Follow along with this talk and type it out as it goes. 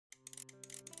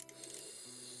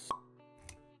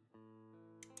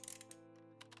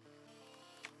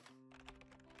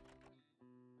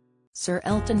Sir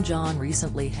Elton John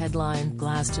recently headlined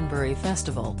Glastonbury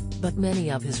Festival, but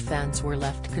many of his fans were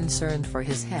left concerned for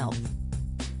his health.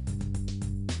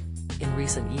 In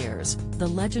recent years, the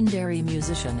legendary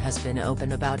musician has been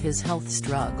open about his health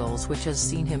struggles, which has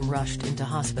seen him rushed into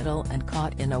hospital and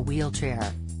caught in a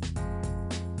wheelchair.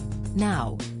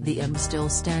 Now, the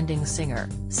still-standing singer,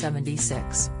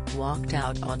 76, walked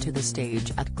out onto the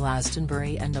stage at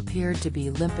Glastonbury and appeared to be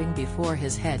limping before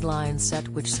his headline set,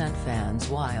 which sent fans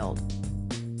wild.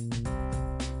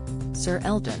 Sir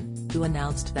Elton, who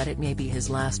announced that it may be his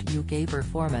last UK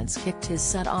performance, kicked his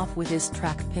set off with his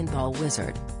track Pinball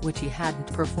Wizard, which he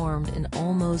hadn't performed in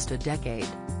almost a decade.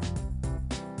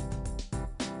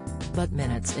 But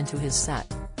minutes into his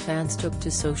set, fans took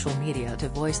to social media to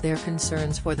voice their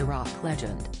concerns for the rock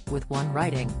legend, with one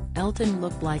writing, "Elton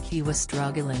looked like he was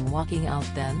struggling walking out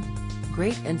then?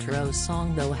 Great intro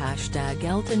song though.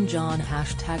 #Elton John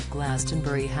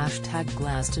 #Glastonbury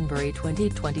 #Glastonbury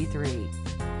 2023.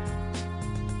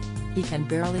 He can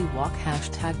barely walk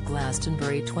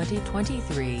 #Glastonbury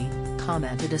 2023,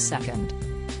 commented a second.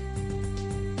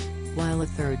 While a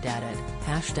third added,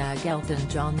 #Elton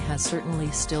John has certainly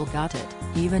still got it,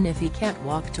 even if he can't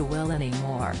walk too well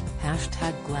anymore,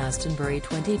 #Glastonbury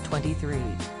 2023.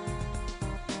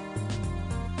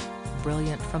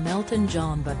 Brilliant from Elton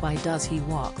John, but why does he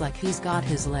walk like he's got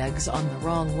his legs on the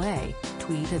wrong way,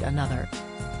 tweeted another.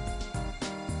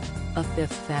 A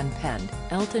fifth fan penned,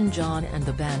 "Elton John and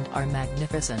the band are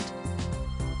magnificent.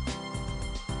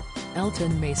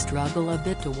 Elton may struggle a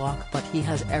bit to walk, but he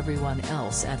has everyone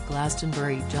else at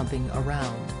Glastonbury jumping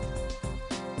around.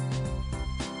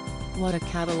 What a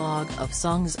catalogue of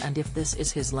songs, and if this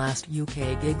is his last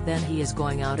UK gig, then he is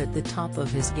going out at the top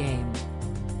of his game."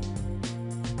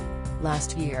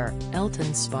 Last year,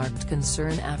 Elton sparked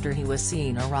concern after he was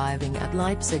seen arriving at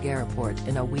Leipzig airport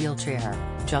in a wheelchair,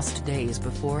 just days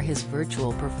before his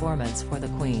virtual performance for the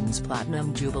Queen's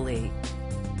Platinum Jubilee.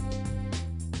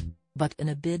 But in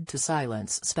a bid to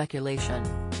silence speculation,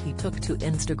 he took to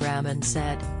Instagram and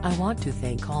said, "I want to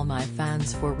thank all my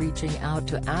fans for reaching out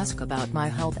to ask about my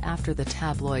health after the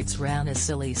tabloids ran a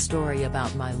silly story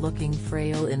about my looking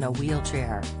frail in a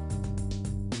wheelchair.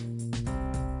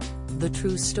 The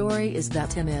true story is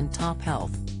that I'm in top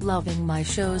health, loving my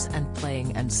shows and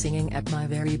playing and singing at my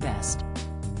very best."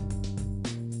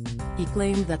 He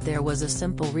claimed that there was a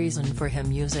simple reason for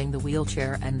him using the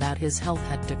wheelchair and that his health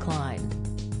had declined.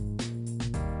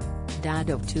 Dad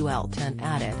of two, Elton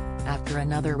added, after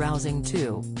another rousing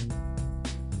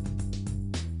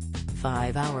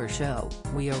 2.5-hour show,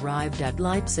 "We arrived at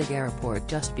Leipzig airport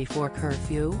just before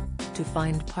curfew, to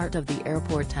find part of the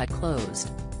airport had closed.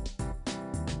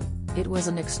 It was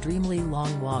an extremely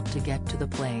long walk to get to the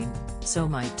plane, so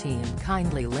my team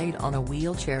kindly laid on a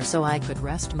wheelchair so I could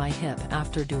rest my hip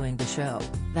after doing the show,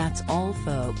 that's all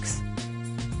folks."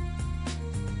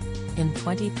 In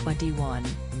 2021,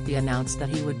 he announced that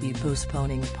he would be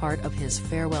postponing part of his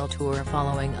farewell tour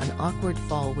following an awkward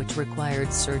fall which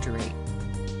required surgery.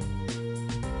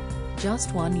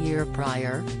 Just 1 year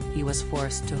prior, he was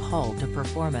forced to halt a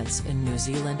performance in New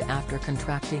Zealand after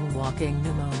contracting walking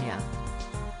pneumonia.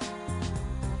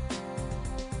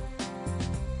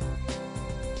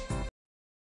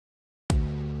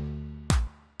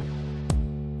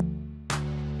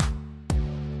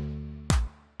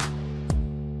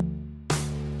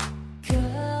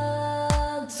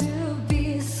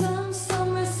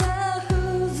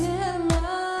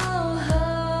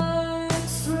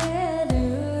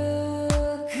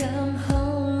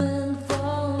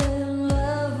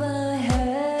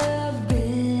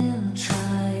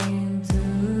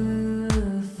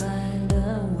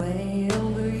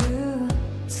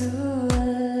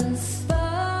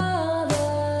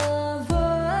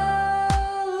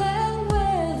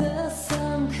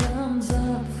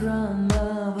 From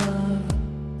above.